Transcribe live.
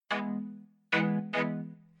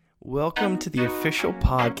Welcome to the official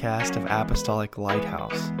podcast of Apostolic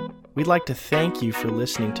Lighthouse. We'd like to thank you for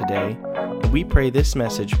listening today, and we pray this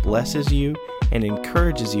message blesses you and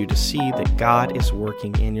encourages you to see that God is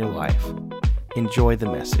working in your life. Enjoy the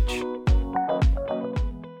message.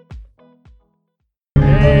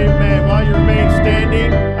 Amen. While you remain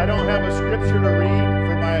standing, I don't have a scripture to read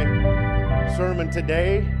for my sermon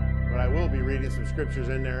today, but I will be reading some scriptures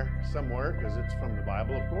in there somewhere because it's from the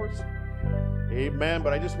Bible, of course. Amen.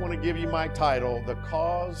 But I just want to give you my title, The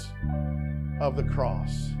Cause of the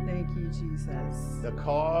Cross. Thank you, Jesus. The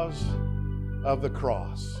Cause of the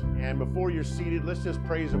Cross. And before you're seated, let's just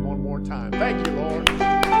praise Him one more time. Thank you, Lord. We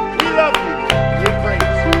love you. We praise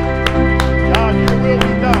you. God, your will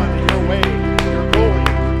be done in your way. Your glory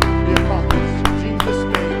be accomplished. In Jesus'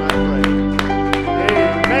 name I pray.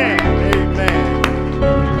 Amen. Amen.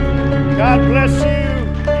 God bless you.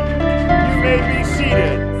 You may be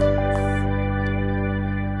seated.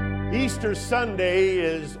 Easter Sunday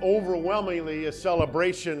is overwhelmingly a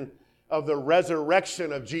celebration of the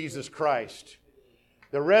resurrection of Jesus Christ.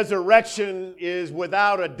 The resurrection is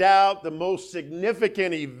without a doubt the most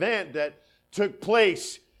significant event that took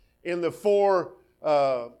place in the four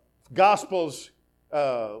Gospels,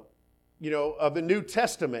 of the New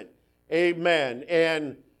Testament. Amen.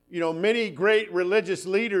 And, many great religious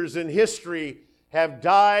leaders in history have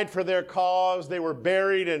died for their cause. They were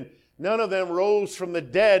buried, and none of them rose from the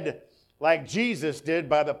dead like Jesus did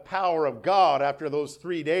by the power of God after those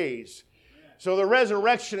 3 days. So the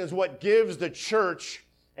resurrection is what gives the church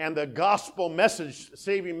and the gospel message,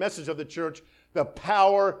 saving message of the church, the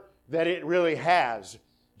power that it really has.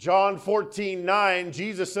 John 14:9,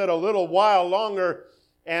 Jesus said, "A little while longer,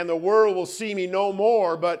 and the world will see me no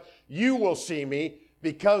more, but you will see me.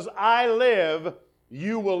 Because I live,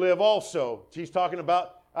 you will live also." He's talking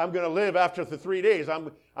about, I'm going to live after the 3 days.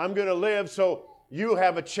 I'm going to live so you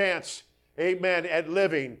have a chance, amen, at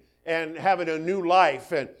living and having a new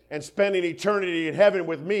life and spending eternity in heaven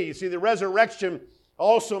with me. You see, the resurrection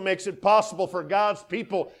also makes it possible for God's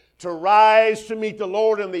people to rise to meet the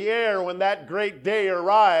Lord in the air when that great day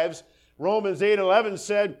arrives. Romans 8:11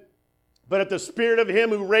 said, "But if the spirit of him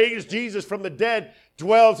who raised Jesus from the dead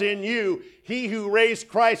dwells in you, he who raised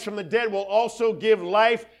Christ from the dead will also give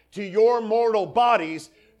life to your mortal bodies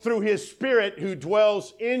through his spirit who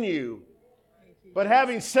dwells in you." But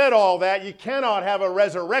having said all that, you cannot have a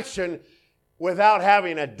resurrection without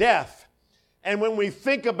having a death. And when we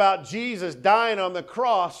think about Jesus dying on the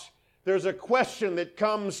cross, there's a question that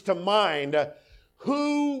comes to mind.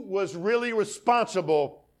 Who was really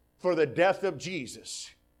responsible for the death of Jesus?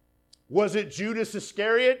 Was it Judas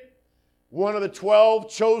Iscariot, one of the 12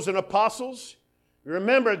 chosen apostles?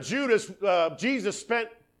 Remember, Jesus spent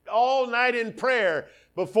all night in prayer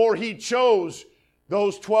before he chose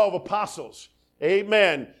those 12 apostles.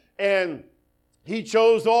 Amen. And he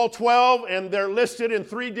chose all 12, and they're listed in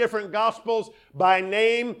 3 different Gospels by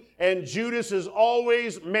name, and Judas is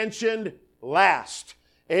always mentioned last.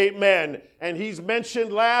 Amen. And he's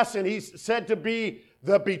mentioned last, and he's said to be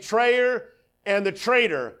the betrayer and the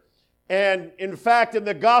traitor. And in fact, in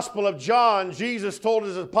the Gospel of John, Jesus told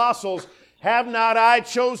his apostles, "Have not I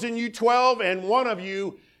chosen you 12, and one of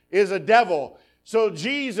you is a devil?" So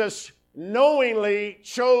Jesus knowingly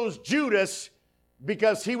chose Judas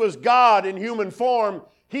because he was God in human form.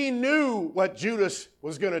 He knew what Judas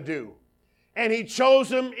was going to do, and he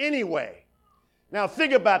chose him anyway. Now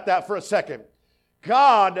think about that for a second.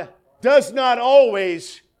 God does not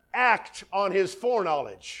always act on his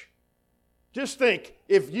foreknowledge. Just think,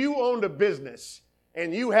 if you owned a business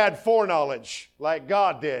and you had foreknowledge like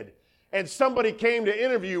God did, and somebody came to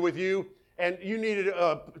interview with you and you needed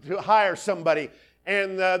to hire somebody,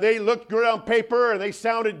 and they looked good on paper and they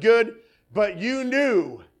sounded good, but you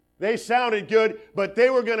knew they sounded good, but they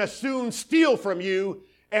were going to soon steal from you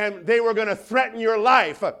and they were going to threaten your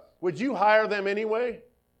life. Would you hire them anyway?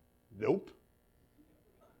 Nope.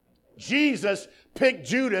 Jesus picked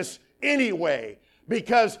Judas anyway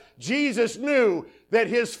because Jesus knew that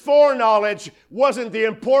his foreknowledge wasn't the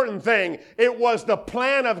important thing. It was the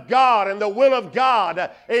plan of God and the will of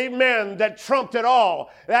God, amen, that trumped it all.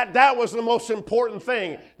 That was the most important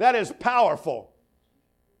thing. That is powerful.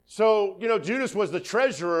 So, Judas was the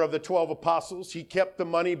treasurer of the 12 apostles. He kept the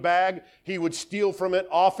money bag. He would steal from it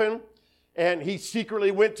often. And he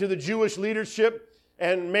secretly went to the Jewish leadership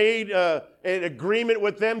and made an agreement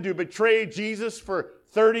with them to betray Jesus for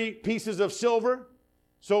 30 pieces of silver.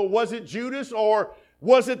 So was it Judas, or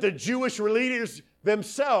was it the Jewish leaders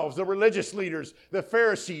themselves, the religious leaders, the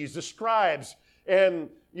Pharisees, the scribes, and,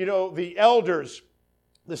 the elders,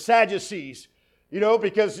 the Sadducees?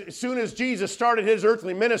 Because as soon as Jesus started his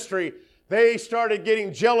earthly ministry, they started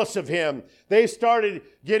getting jealous of him. They started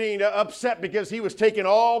getting upset because he was taking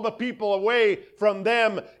all the people away from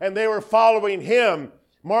them and they were following him.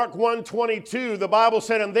 Mark 1:22, the Bible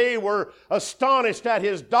said, and they were astonished at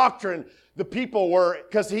his doctrine. The people were,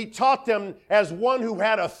 because he taught them as one who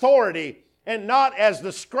had authority and not as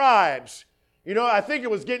the scribes. You know, I think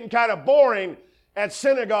it was getting kind of boring at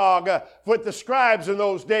synagogue with the scribes in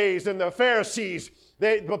those days and the Pharisees.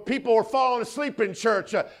 But people were falling asleep in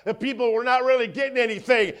church. The people were not really getting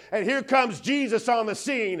anything. And here comes Jesus on the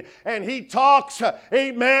scene. And he talks,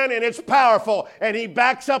 amen, and it's powerful. And he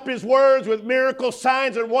backs up his words with miracles,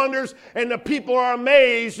 signs, and wonders. And the people are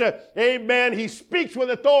amazed. Amen. He speaks with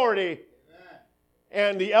authority. Amen.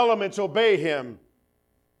 And the elements obey him.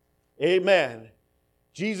 Amen.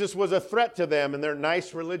 Jesus was a threat to them and their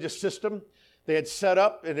nice religious system they had set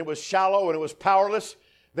up. And it was shallow and it was powerless.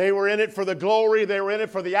 They were in it for the glory. They were in it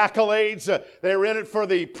for the accolades. They were in it for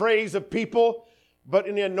the praise of people. But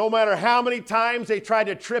no matter how many times they tried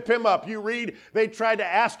to trip him up, you read, they tried to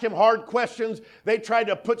ask him hard questions. They tried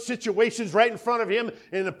to put situations right in front of him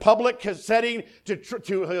in a public setting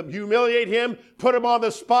to humiliate him, put him on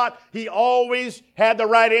the spot. He always had the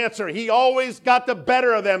right answer. He always got the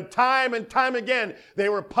better of them time and time again. They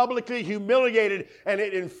were publicly humiliated, and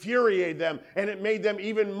it infuriated them, and it made them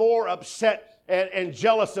even more upset and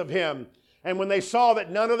jealous of him. And when they saw that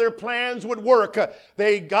none of their plans would work,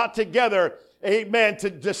 they got together, amen, to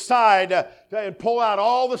decide and pull out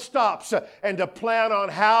all the stops and to plan on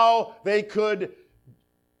how they could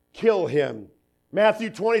kill him. Matthew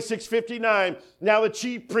 26:59. Now the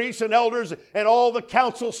chief priests and elders and all the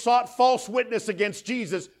council sought false witness against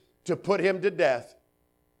Jesus to put him to death.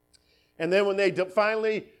 And then when they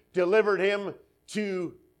finally delivered him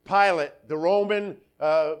to Pilate, the Roman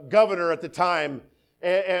governor at the time,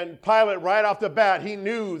 and Pilate right off the bat, he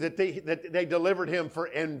knew that they delivered him for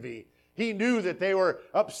envy. He knew that they were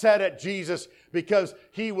upset at Jesus because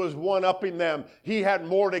he was one-upping them. He had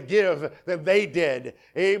more to give than they did.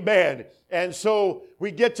 Amen. And so we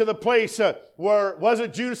get to the place where, was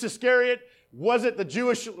it Judas Iscariot? Was it the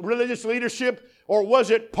Jewish religious leadership? Or was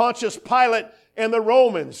it Pontius Pilate and the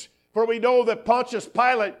Romans? For we know that Pontius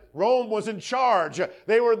Pilate, Rome was in charge.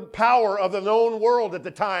 They were the power of the known world at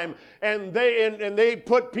the time. And they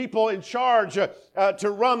put people in charge to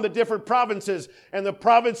run the different provinces. And the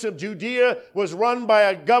province of Judea was run by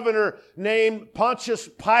a governor named Pontius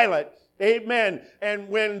Pilate. Amen. And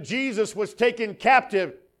when Jesus was taken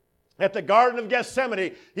captive at the Garden of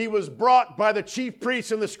Gethsemane, he was brought by the chief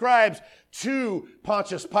priests and the scribes to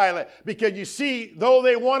Pontius Pilate. Because you see, though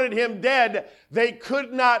they wanted him dead, they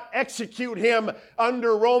could not execute him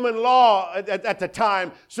under Roman law at the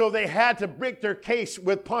time. So they had to break their case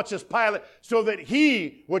with Pontius Pilate so that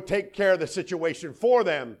he would take care of the situation for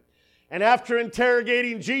them. And after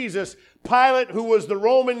interrogating Jesus, Pilate, who was the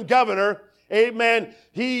Roman governor, amen,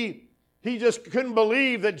 he just couldn't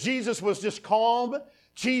believe that Jesus was just calm.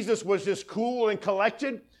 Jesus was just cool and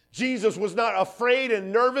collected. Jesus was not afraid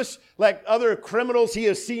and nervous like other criminals he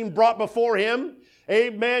has seen brought before him.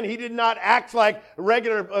 Amen. He did not act like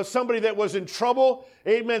regular somebody that was in trouble.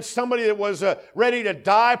 Amen. Somebody that was ready to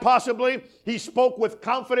die possibly. He spoke with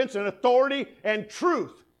confidence and authority and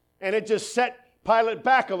truth. And it just set Pilate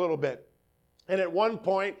back a little bit. And at one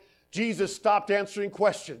point, Jesus stopped answering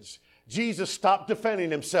questions. Jesus stopped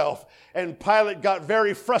defending himself. And Pilate got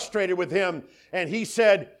very frustrated with him. And he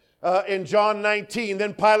said in John 19,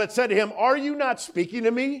 then Pilate said to him, are you not speaking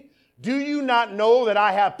to me? Do you not know that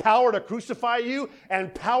I have power to crucify you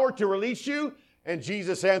and power to release you? And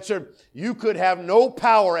Jesus answered, you could have no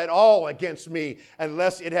power at all against me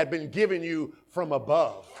unless it had been given you from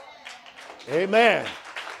above. Amen.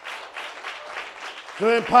 So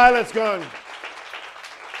then Pilate's going,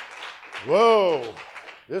 whoa,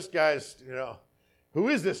 this guy's, who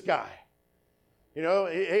is this guy?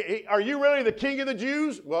 Are you really the king of the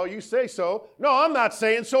Jews? Well, you say so. No, I'm not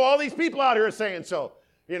saying so. All these people out here are saying so.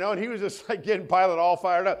 And he was just like getting Pilate all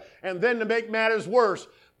fired up. And then to make matters worse,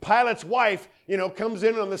 Pilate's wife, comes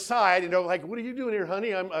in on the side, like, what are you doing here,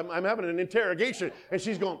 honey? I'm having an interrogation. And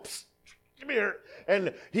she's going, psst, come here.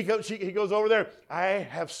 And he goes over there. I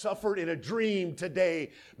have suffered in a dream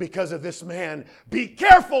today because of this man. Be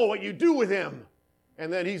careful what you do with him.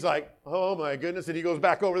 And then he's like, oh my goodness. And he goes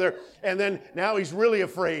back over there. And then now he's really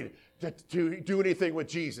afraid to do anything with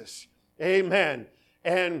Jesus. Amen.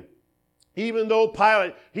 And even though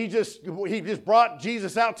Pilate, he just brought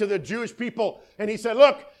Jesus out to the Jewish people. And he said,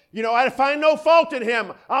 look, I find no fault in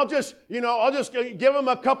him. I'll just give him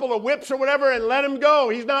a couple of whips or whatever and let him go.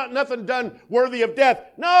 He's nothing done worthy of death.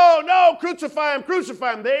 No, crucify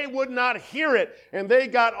him. They would not hear it, and they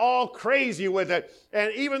got all crazy with it.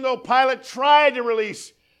 And even though Pilate tried to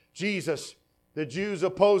release Jesus, the Jews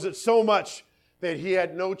opposed it so much that he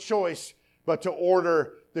had no choice but to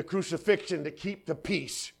order the crucifixion to keep the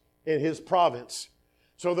peace in his province.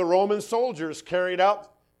 So the Roman soldiers carried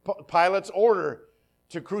out Pilate's order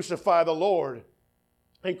to crucify the Lord.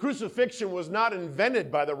 And crucifixion was not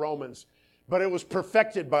invented by the Romans, but it was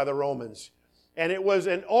perfected by the Romans. And it was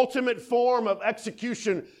an ultimate form of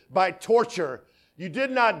execution by torture. You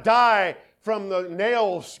did not die from the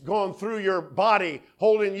nails going through your body,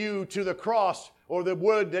 holding you to the cross or the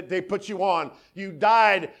wood that they put you on. You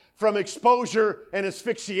died from exposure and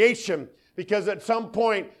asphyxiation, because at some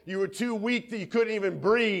point you were too weak that you couldn't even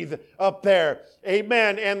breathe up there.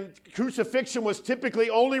 Amen. And crucifixion was typically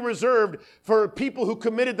only reserved for people who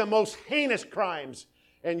committed the most heinous crimes.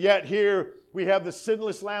 And yet here we have the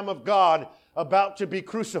sinless Lamb of God about to be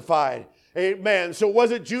crucified. Amen. So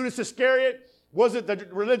was it Judas Iscariot? Was it the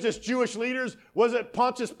religious Jewish leaders? Was it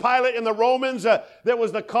Pontius Pilate and the Romans that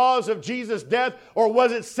was the cause of Jesus' death? Or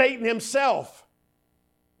was it Satan himself?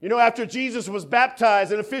 After Jesus was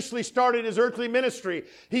baptized and officially started his earthly ministry,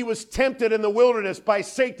 he was tempted in the wilderness by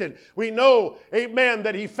Satan. We know, amen,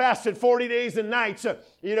 that he fasted 40 days and nights, and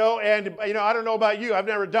I don't know about you. I've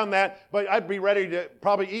never done that, but I'd be ready to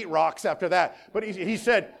probably eat rocks after that. But he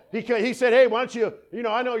said, hey, why don't you,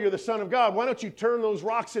 I know you're the Son of God. Why don't you turn those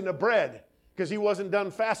rocks into bread? Because he wasn't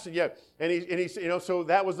done fasting yet. And he so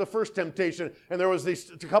that was the first temptation. And there was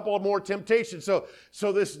a couple of more temptations.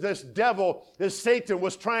 So this devil, this Satan,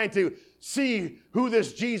 was trying to see who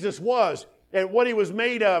this Jesus was and what he was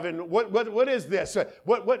made of, and what is this?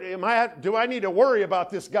 Do I need to worry about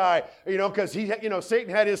this guy? Because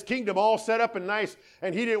Satan had his kingdom all set up and nice,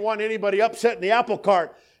 and he didn't want anybody upset in the apple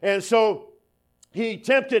cart. And so he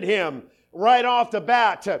tempted him right off the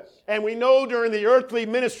bat. And we know during the earthly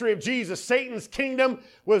ministry of Jesus, Satan's kingdom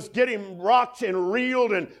was getting rocked and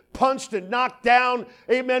reeled and punched and knocked down,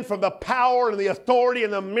 amen, from the power and the authority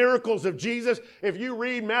and the miracles of Jesus. If you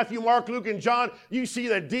read Matthew, Mark, Luke, and John, you see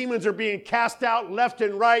that demons are being cast out left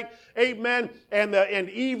and right, amen, and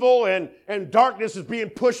evil and darkness is being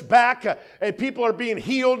pushed back, and people are being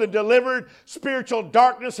healed and delivered. Spiritual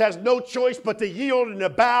darkness has no choice but to yield and to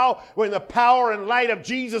bow when the power and light of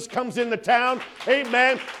Jesus comes into town,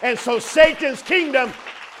 amen. And so Satan's kingdom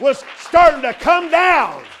was starting to come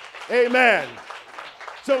down, amen.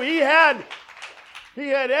 So he had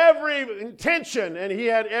every intention and he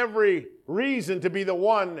had every reason to be the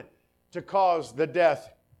one to cause the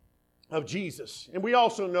death of Jesus. And we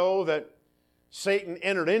also know that Satan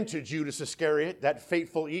entered into Judas Iscariot that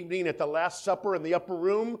fateful evening at the Last Supper in the upper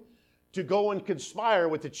room to go and conspire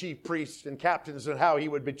with the chief priests and captains on how he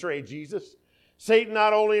would betray Jesus. Satan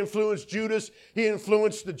not only influenced Judas, he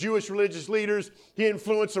influenced the Jewish religious leaders, he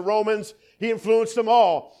influenced the Romans, he influenced them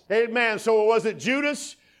all. Amen. So was it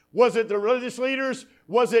Judas? Was it the religious leaders?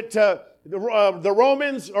 Was it the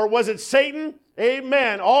Romans? Or was it Satan?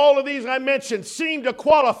 Amen. All of these I mentioned seem to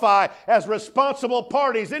qualify as responsible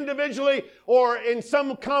parties, individually or in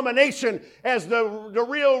some combination, as the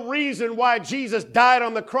real reason why Jesus died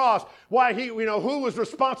on the cross, why he, who was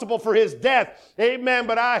responsible for his death. Amen.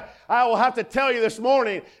 But I will have to tell you this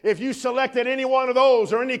morning, if you selected any one of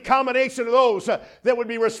those or any combination of those that would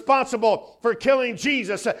be responsible for killing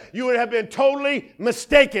Jesus, you would have been totally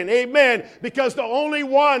mistaken. Amen. Because the only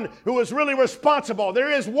one who was really responsible,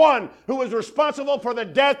 there is one who was responsible for the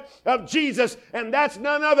death of Jesus, and that's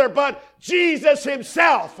none other but Jesus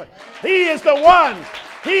himself. He is the one.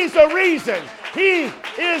 He's the reason. He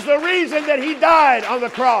is the reason that he died on the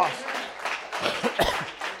cross.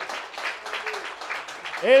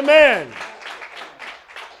 Amen.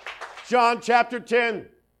 John chapter 10,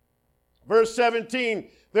 verse 17.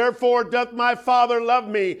 Therefore doth my Father love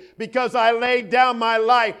me, because I laid down my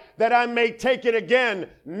life, that I may take it again.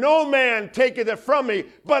 No man taketh it from me,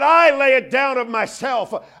 but I lay it down of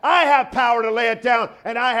myself. I have power to lay it down,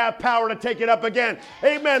 and I have power to take it up again.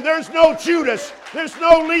 Amen. There's no Judas. There's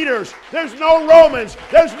no leaders. There's no Romans.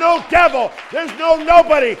 There's no devil. There's no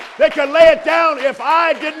nobody that could lay it down if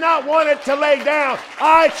I did not want it to lay down.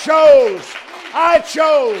 I chose.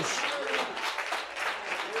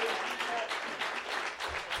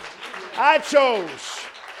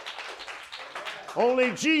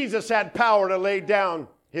 Only Jesus had power to lay down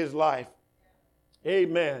his life.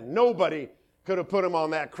 Amen. Nobody could have put him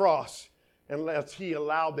on that cross unless he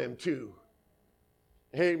allowed them to.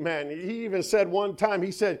 Amen. He even said one time,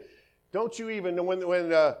 he said, don't you even,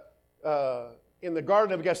 when in the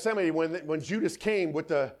Garden of Gethsemane when Judas came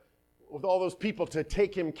with all those people to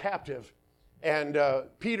take him captive. And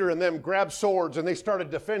Peter and them grabbed swords and they started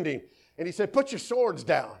defending. And he said, put your swords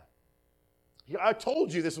down. I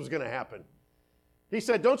told you this was going to happen. He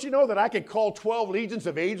said, don't you know that I could call 12 legions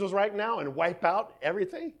of angels right now and wipe out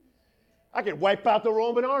everything? I could wipe out the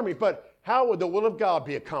Roman army, but how would the will of God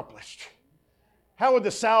be accomplished? How would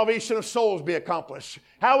the salvation of souls be accomplished?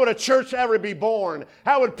 How would a church ever be born?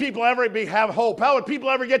 How would people ever have hope? How would people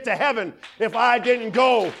ever get to heaven if I didn't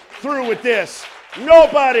go through with this?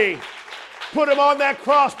 Nobody put him on that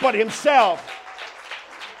cross but himself.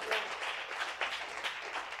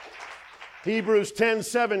 Hebrews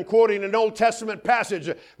 10:7, quoting an Old Testament passage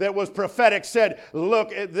that was prophetic, said,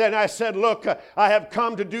 then I said, look, I have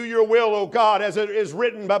come to do your will, O God, as it is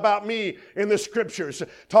written about me in the scriptures.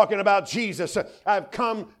 Talking about Jesus, I've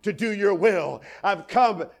come to do your will. I've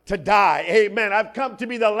come to die. Amen. I've come to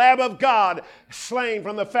be the Lamb of God, slain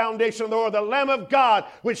from the foundation of the world, the Lamb of God,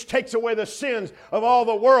 which takes away the sins of all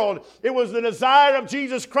the world. It was the desire of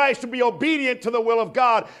Jesus Christ to be obedient to the will of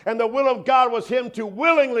God, and the will of God was him to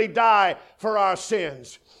willingly die for our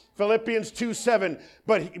sins. Philippians 2:7,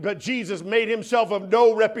 but Jesus made himself of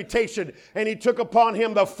no reputation, and he took upon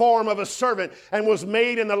him the form of a servant, and was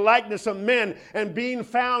made in the likeness of men, and being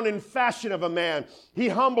found in fashion of a man, he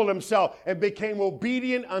humbled himself and became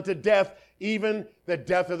obedient unto death, even the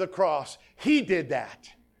death of the cross. He did that.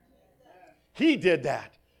 He did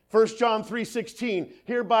that. 1 John 3:16,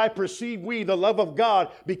 hereby perceive we the love of God,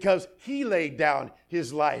 because he laid down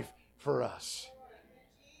his life for us.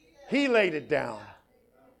 He laid it down.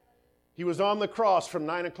 He was on the cross from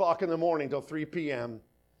 9 o'clock in the morning till 3 p.m.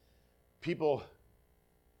 People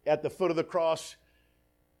at the foot of the cross,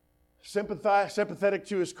 sympathetic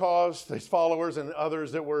to his cause, his followers and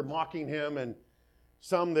others that were mocking him, and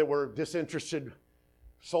some that were disinterested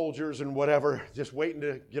soldiers and whatever, just waiting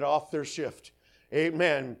to get off their shift.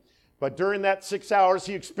 Amen. But during that 6 hours,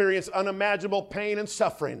 he experienced unimaginable pain and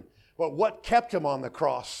suffering. But what kept him on the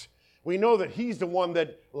cross? We know that he's the one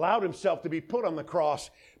that allowed himself to be put on the cross.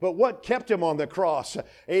 But what kept him on the cross?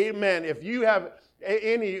 Amen. If you have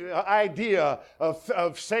any idea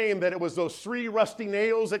of saying that it was those 3 rusty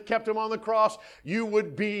nails that kept him on the cross, you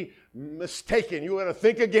would be mistaken. You want to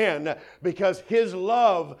think again, because his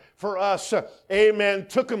love for us, amen,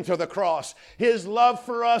 took him to the cross. His love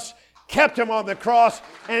for us kept him on the cross,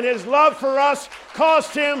 and his love for us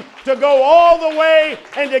caused him to go all the way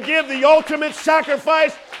and to give the ultimate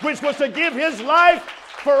sacrifice, which was to give his life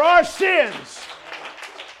for our sins.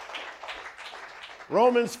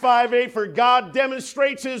 Romans 5:8, for God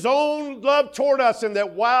demonstrates his own love toward us, in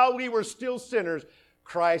that while we were still sinners,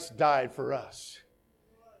 Christ died for us.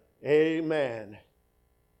 Amen.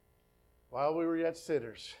 While we were yet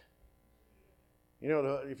sinners. You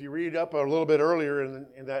know, if you read up a little bit earlier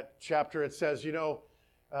in that chapter, it says,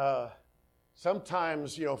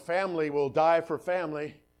 sometimes, family will die for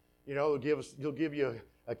family. They'll give you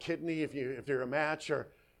a kidney if you're a match,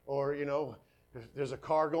 or if there's a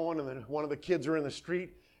car going and then one of the kids are in the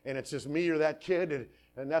street and it's just me or that kid,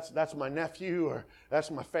 and that's my nephew, or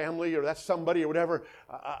that's my family, or that's somebody or whatever.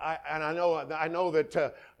 I know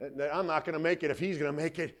that I'm not going to make it if he's going to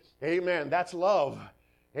make it. Amen. That's love.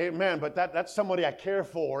 Amen. But that's somebody I care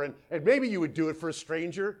for. And maybe you would do it for a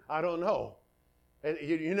stranger. I don't know. And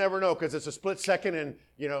you never know, because it's a split second, and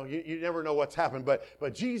you never know what's happened.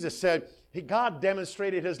 But Jesus said, God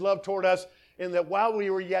demonstrated his love toward us in that while we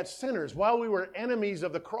were yet sinners, while we were enemies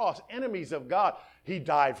of the cross, enemies of God, he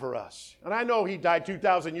died for us. And I know he died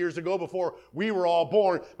 2,000 years ago before we were all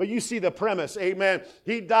born, but you see the premise, amen.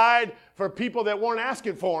 He died for people that weren't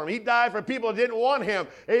asking for him. He died for people that didn't want him,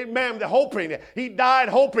 amen, hoping. He died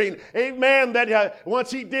hoping, amen, that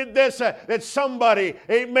once he did this, that somebody,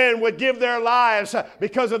 amen, would give their lives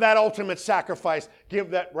because of that ultimate sacrifice,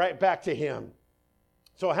 give that right back to him.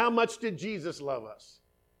 So how much did Jesus love us?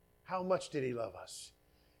 How much did he love us?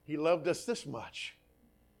 He loved us this much.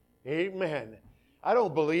 Amen. I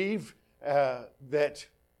don't believe that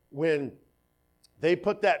when they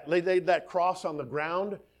laid that cross on the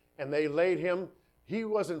ground and they laid him, he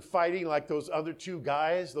wasn't fighting like those other 2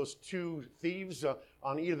 guys, those 2 thieves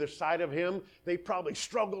on either side of him. They probably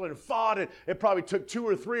struggled and fought, and it probably took 2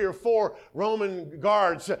 or 3 or 4 Roman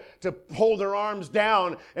guards to hold their arms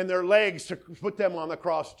down and their legs to put them on the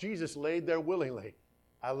cross. Jesus laid there willingly.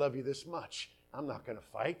 I love you this much. I'm not going to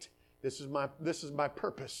fight. This is my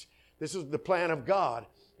purpose. This is the plan of God.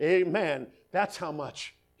 Amen. That's how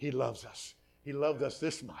much he loves us. He loved us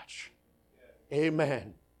this much.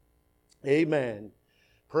 Amen. Amen.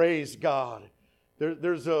 Praise God.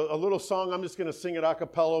 There's a little song. I'm just going to sing it a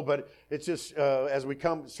cappella, but it's just as we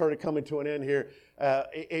started coming to an end here.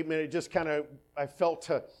 Amen. It just kind of, I felt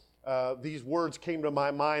these words came to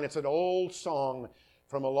my mind. It's an old song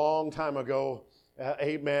from a long time ago.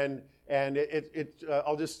 Amen. And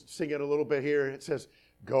I'll just sing it a little bit here. It says,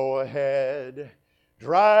 "Go ahead,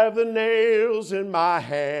 drive the nails in my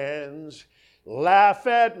hands, laugh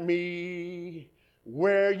at me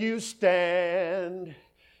where you stand.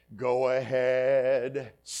 Go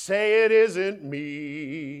ahead, say it isn't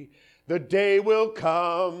me. The day will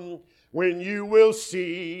come when you will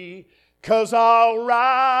see, 'cause I'll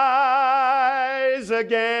rise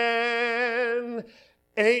again.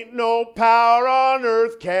 Ain't no power on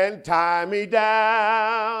earth can tie me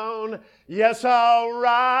down. Yes, I'll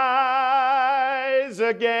rise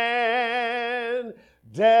again.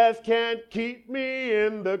 Death can't keep me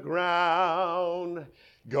in the ground.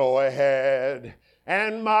 Go ahead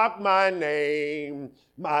and mock my name.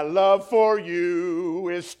 My love for you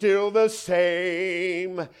is still the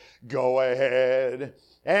same. Go ahead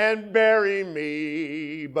and bury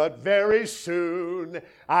me, but very soon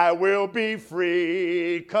I will be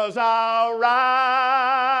free, 'cause I'll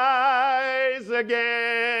rise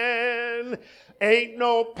again. Ain't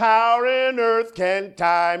no power in earth can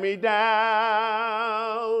tie me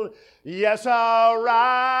down. Yes, I'll rise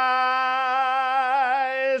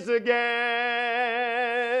again.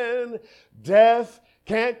 Death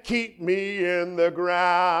can't keep me in the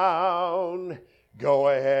ground. Go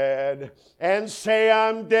ahead and say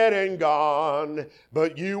I'm dead and gone,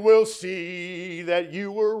 but you will see that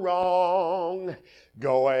you were wrong.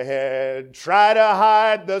 Go ahead, try to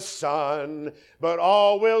hide the sun, but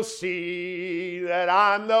all will see that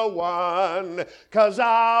I'm the one, 'cause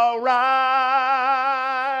I'll rise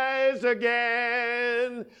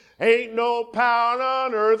again. Ain't no power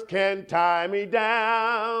on earth can tie me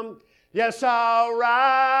down. Yes, I'll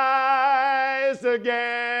rise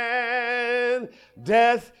again.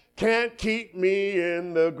 Death can't keep me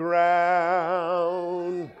in the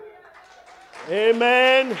ground.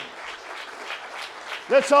 Amen.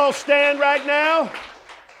 Let's all stand right now.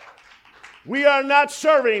 We are not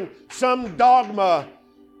serving some dogma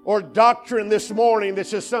or doctrine this morning that's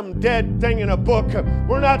just some dead thing in a book.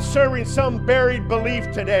 We're not serving some buried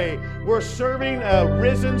belief today. We're serving a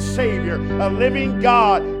risen Savior, a living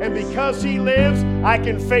God. And because He lives, I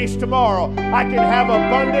can face tomorrow. I can have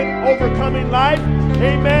abundant, overcoming life.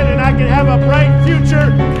 Amen. And I can have a bright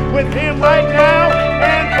future with Him right now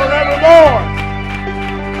and forevermore.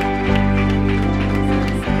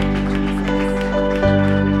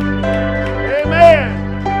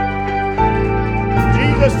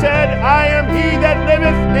 Jesus said, I am He that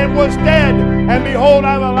liveth and was dead, and behold,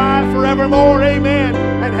 I'm alive forevermore, amen,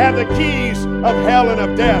 and have the keys of hell and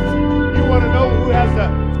of death. You want to know who has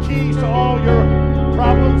the keys to all your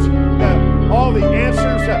problems, all the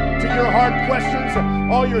answers to your hard questions,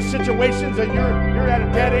 all your situations that you're at a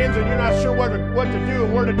dead end and you're not sure what to do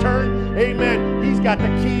and where to turn? Amen. He's got the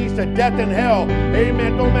keys to death and hell.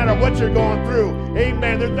 Amen. No matter what you're going through.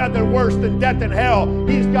 Amen. There's nothing worse than death and hell.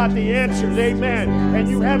 He's got the answers. Amen. And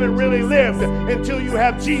you haven't really lived until you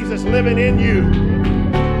have Jesus living in you.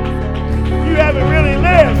 You haven't really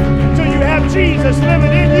lived until you have Jesus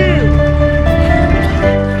living in you.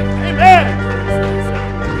 Amen.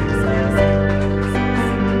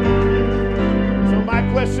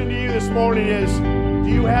 Question to you this morning is,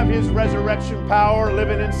 do you have His resurrection power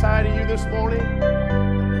living inside of you this morning?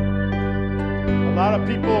 A lot of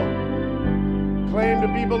people claim to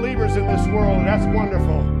be believers in this world, and that's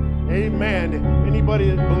wonderful. Amen.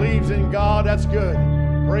 Anybody that believes in God, that's good.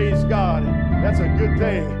 Praise God. That's a good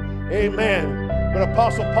thing. Amen. But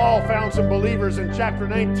Apostle Paul found some believers in chapter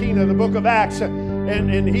 19 of the book of Acts,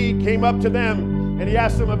 and he came up to them and he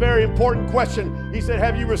asked them a very important question. He said,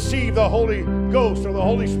 have you received the Holy Ghost or the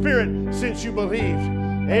Holy Spirit since you believed?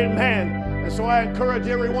 Amen. And so I encourage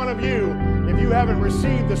every one of you, if you haven't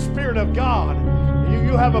received the Spirit of God,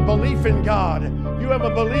 you have a belief in God. You have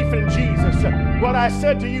a belief in Jesus. What I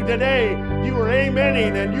said to you today, you were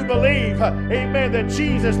amening and you believe, amen, that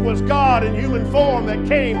Jesus was God in human form that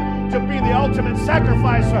came to be the ultimate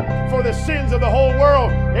sacrifice for the sins of the whole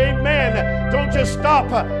world. Amen. Don't just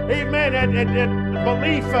stop, amen, at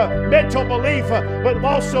belief, mental belief, but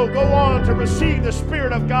also go on to receive the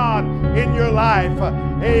Spirit of God in your life.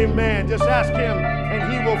 Amen. Just ask Him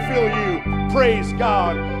and He will fill you. Praise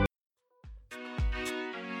God.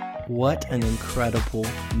 What an incredible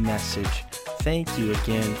message. Thank you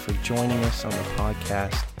again for joining us on the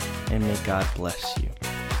podcast, and may God bless you.